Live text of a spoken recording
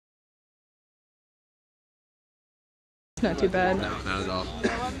Not too bad. No, not at all.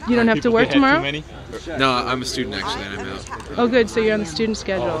 You don't have to work tomorrow? No, I'm a student actually, and I'm out. Oh, good. So you're on the student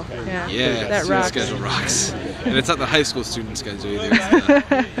schedule. Yeah. Yeah, That student rocks. schedule rocks. And it's not the high school student schedule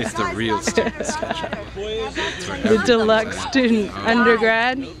either. It's the real student schedule. The deluxe student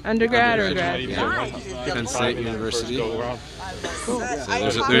undergrad or grad? Yeah. Penn State University. Cool. So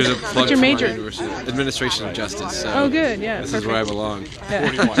there's a plug What's your for my major? university. Administration of Justice. So Oh, good. Yeah. this is where I belong.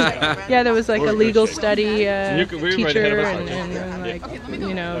 Yeah. Yeah, there was like a legal study teacher and like,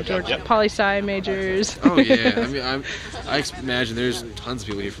 you know, poli-sci majors. Oh yeah, I mean, I imagine there's tons of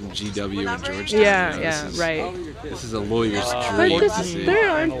people here from GW and Georgetown. Yeah, right. This is a lawyer's But dream to see. there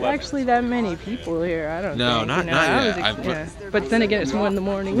aren't actually that many people here. I don't No, think. not yet. But then again, it's 1 in the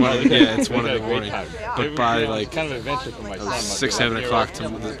morning. Yeah, it's 1 in the morning. But by like kind of adventure for my son. 6, 7 o'clock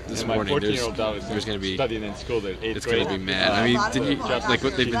this morning, there's going to be, it's going to be mad. I mean, like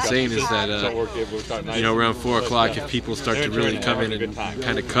what they've been saying is that, you know, around 4 o'clock, if people start to really come in and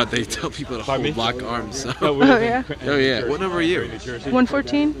kind of cut, they tell people to hold lock arms. So. Oh yeah. Oh yeah. What number are you?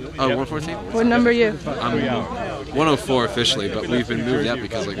 114. Oh, 114. What number are you? I'm 104 officially, but we've been moved out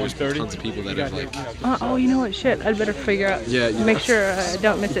because like there's tons of people that have like. Oh, you know what? Shit, I'd better figure out. Yeah. Make sure I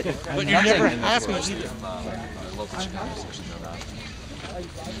don't miss it. But you never asked me.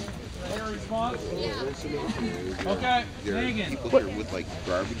 Okay, Megan. People here with like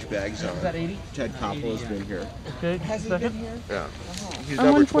garbage bags on. Ted Koppel's been here. Okay, has he been here? Yeah. He's I'm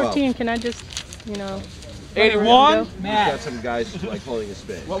number 12. 114. Can I just, you know? 81. We've got some guys like holding a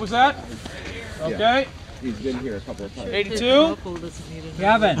spade. What was that? Okay. Yeah. He's been here a couple of times. 82.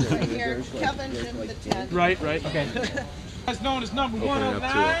 Kevin. Kevin's in the tent. Right. Okay. That's known as number Opening up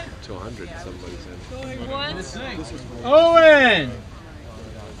 109. to 100. Somebody said. Let's see. Owen.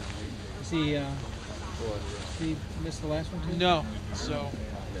 Did he miss the last one too? No. So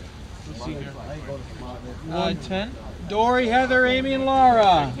let's see here. 110. Dory, Heather, Amy, and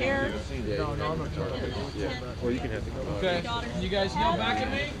Laura. Here. Or you can have to go. Okay. You guys yell back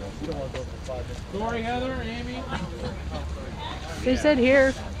at me. Dory, Heather, Amy. They said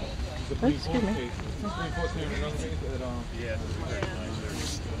here. Oh, excuse me.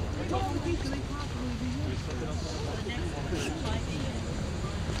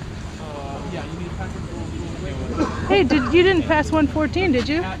 Hey, you didn't pass 114, did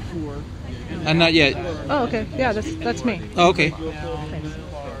you? Not yet. Oh, okay. Yeah, that's me. Oh, okay.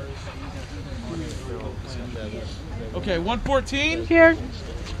 Okay, 114. Here.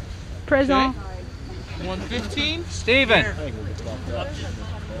 Present. 115. Steven.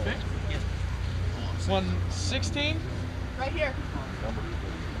 116. Right here.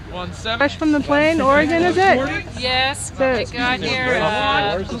 17. Fresh from the plane, Oregon, is it? Yes, So- I got here,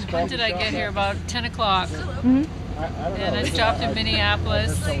 when did I get here? About 10 o'clock. Mm-hmm. And I stopped in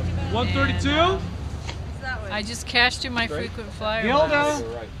Minneapolis. 132. I just cashed in my frequent flyer Gilda. miles.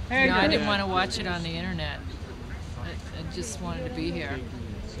 I didn't want to watch it on the internet. I just wanted to be here.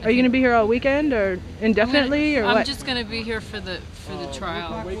 Are you going to be here all weekend or indefinitely or I'm what? just going to be here for the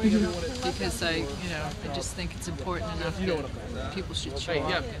trial because I just think it's important enough that people should show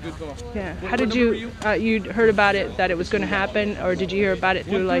up. Yeah. How did you you heard about it that it was going to happen, or did you hear about it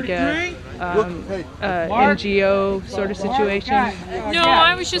through like a NGO sort of situation? No,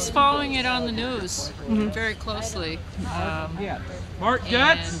 I was just following it on the news very closely. Mark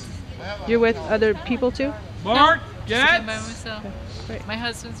Getz. You're with other people too? Mark Just by Getz. myself. Great. My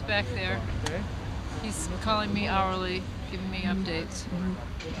husband's back there. He's calling me hourly, giving me updates.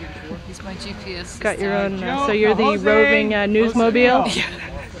 He's my GPS. Got your assistant. own. So you're the roving newsmobile.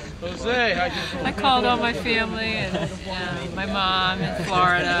 Jose. I called all my family and my mom in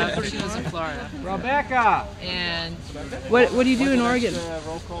Florida. She was in Florida. Rebecca. And What do you do in Oregon?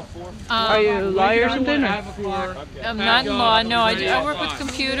 Are you a lawyer or something? Or? I'm not in law. No, I work with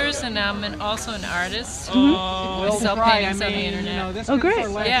computers, and I'm also an artist. I sell paintings on the internet. Oh, great.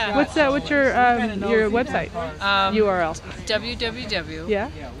 Yeah. What's your website URL? www. Yeah.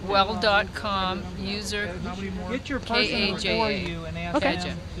 Well.com, user Get your person before you and ask Okay.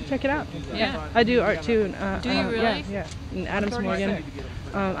 them. Check it out. Yeah. I do art too. And, Do you really? Yeah. In Adams Morgan.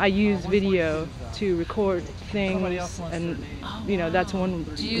 I use video to record things, and that's one.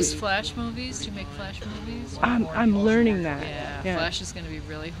 Do you use flash movies? Do you make flash movies? I'm learning that. Yeah, flash is going to be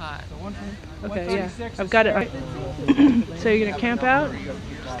really hot. Okay, yeah. I've got it. So you're gonna camp out?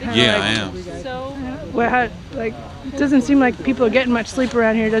 Yeah, I am. So, Well, it doesn't seem like people are getting much sleep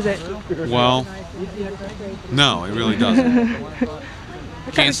around here, does it? Well, no, it really doesn't.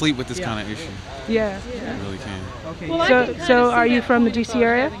 Can't sleep with this kind of issue. Yeah. I really can't. So are you from the DC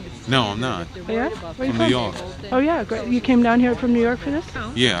area? No, I'm not. Oh, yeah? Where are you From New York. Oh yeah, great. You came down here from New York for this?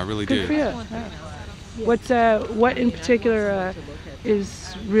 Yeah, I really Good did. for you. Yeah. What in particular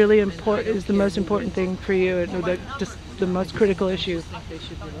is really important? Is the most important thing for you, or just the most critical issue?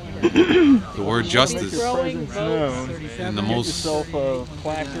 The word justice. And the most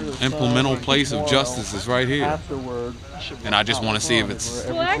implemental place of justice is right here. And I just want to see if it's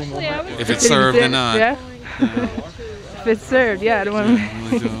served or not. Yeah. If it's served, yeah. I don't want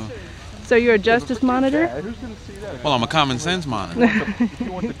to. So you're a justice monitor? Well, I'm a common sense monitor.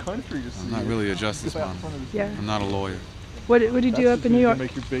 I'm not really a justice monitor. Yeah. I'm not a lawyer. What do you do up in New York? I'm a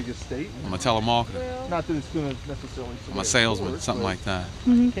telemarketer. I'm a salesman, something like that.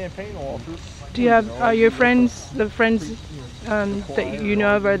 Campaign office. Do you have your friends, the friends that you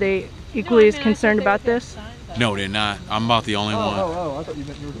know of, are they equally as concerned about this? No, they're not. I'm about the only one. I thought you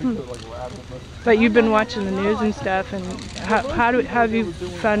meant you were But you've been watching the news and stuff, and how have you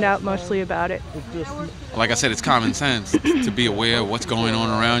found out mostly about it? Like I said, it's common sense to be aware of what's going on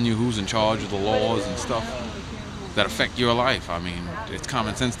around you, who's in charge of the laws and stuff that affect your life. I mean, it's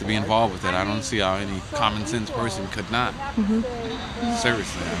common sense to be involved with it. I don't see how any common sense person could not.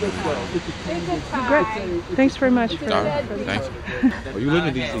 Seriously. Great. Thanks very much. Thank you. Oh, you live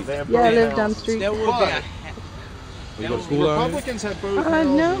in D.C.? Yeah, I live down the street. You go to school out Republicans have both.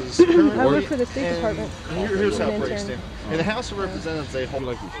 No, I work for the State Department. Here's how it breaks down. In the House of Representatives, they hold.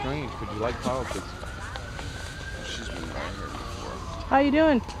 like you're strange, but you like politics. How you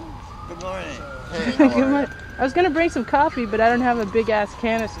doing? Good morning. Good morning. I was gonna bring some coffee, but I don't have a big ass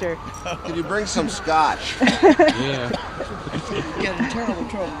canister. Could you bring some scotch? Yeah. You get in terrible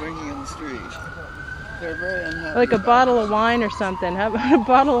trouble drinking in the street. They're very unhappy. Like a bottle of wine or something. How about a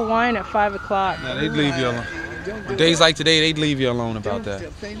bottle of wine at 5 o'clock? No, they'd leave you alone. Days like today, they'd leave you alone about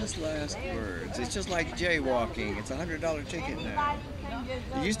that. Famous last words. It's just like jaywalking. It's a $100 ticket now.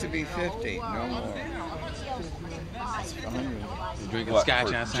 It used to be 50, no more. It's 100. You're drinking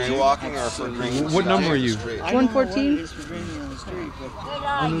scotch outside. Jaywalking or for drinking? What number are you? 114. It's for drinking on the street, but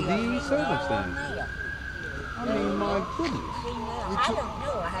Under these circumstances. I mean, my goodness.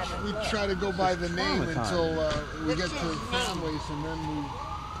 We try to go by the name until we get to families, and then we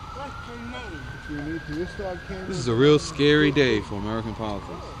need to. This is a real scary day for American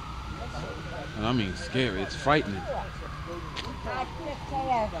politics. And I mean scary, it's frightening.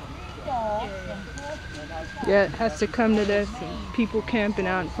 Yeah, it has to come to this. People camping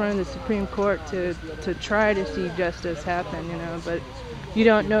out in front of the Supreme Court to try to see justice happen, you know, but you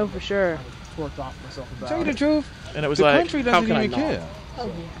don't know for sure. Tell you the truth, and it was the like, country doesn't even care.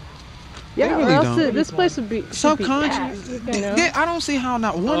 Yeah, really or else don't. This place would be Subconscious. You know? I don't see how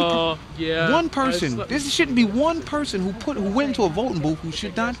not one one person. There shouldn't be one person who went to a voting booth who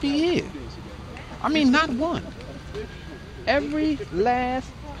should not be here. I mean, not one. Every last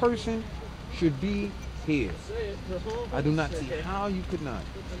person should be here. I do not see how you could not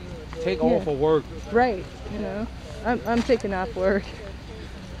take off of work. Right. You know, I'm taking off work.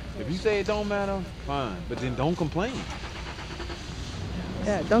 If you say it don't matter, fine, but then don't complain.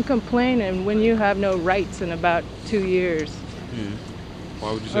 Yeah, don't complain, and when you have no rights in about 2 years. Yeah.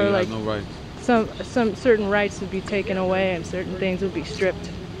 Why would you say you have no rights? Some certain rights would be taken away, and certain things would be stripped.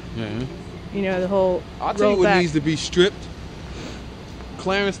 Yeah. You know, the whole. I'll tell you what needs to be stripped.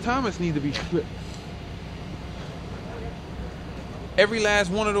 Clarence Thomas needs to be stripped. Every last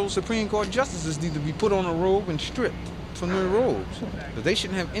one of those Supreme Court justices need to be put on a robe and stripped from their robes. But they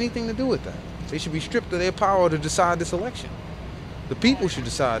shouldn't have anything to do with that. They should be stripped of their power to decide this election. The people should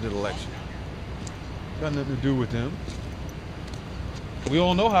decide the election. Got nothing to do with them. We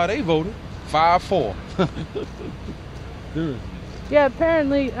all know how they voted. 5-4. Yeah,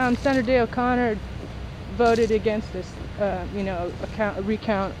 apparently Senator Day O'Connor voted against this,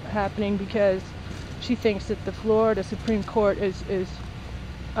 recount happening because she thinks that the Florida Supreme Court is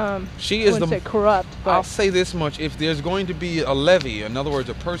she is corrupt. But I'll say this much: if there's going to be a levy, in other words,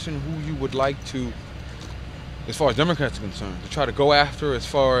 a person who you would like to, as far as Democrats are concerned, to try to go after as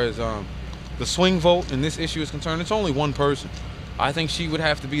far as the swing vote in this issue is concerned, it's only one person. I think she would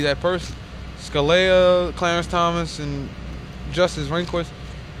have to be that person. Scalia, Clarence Thomas, and Justice Rehnquist,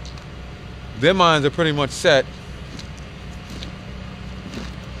 their minds are pretty much set.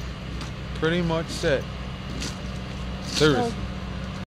 Pretty much set. Seriously.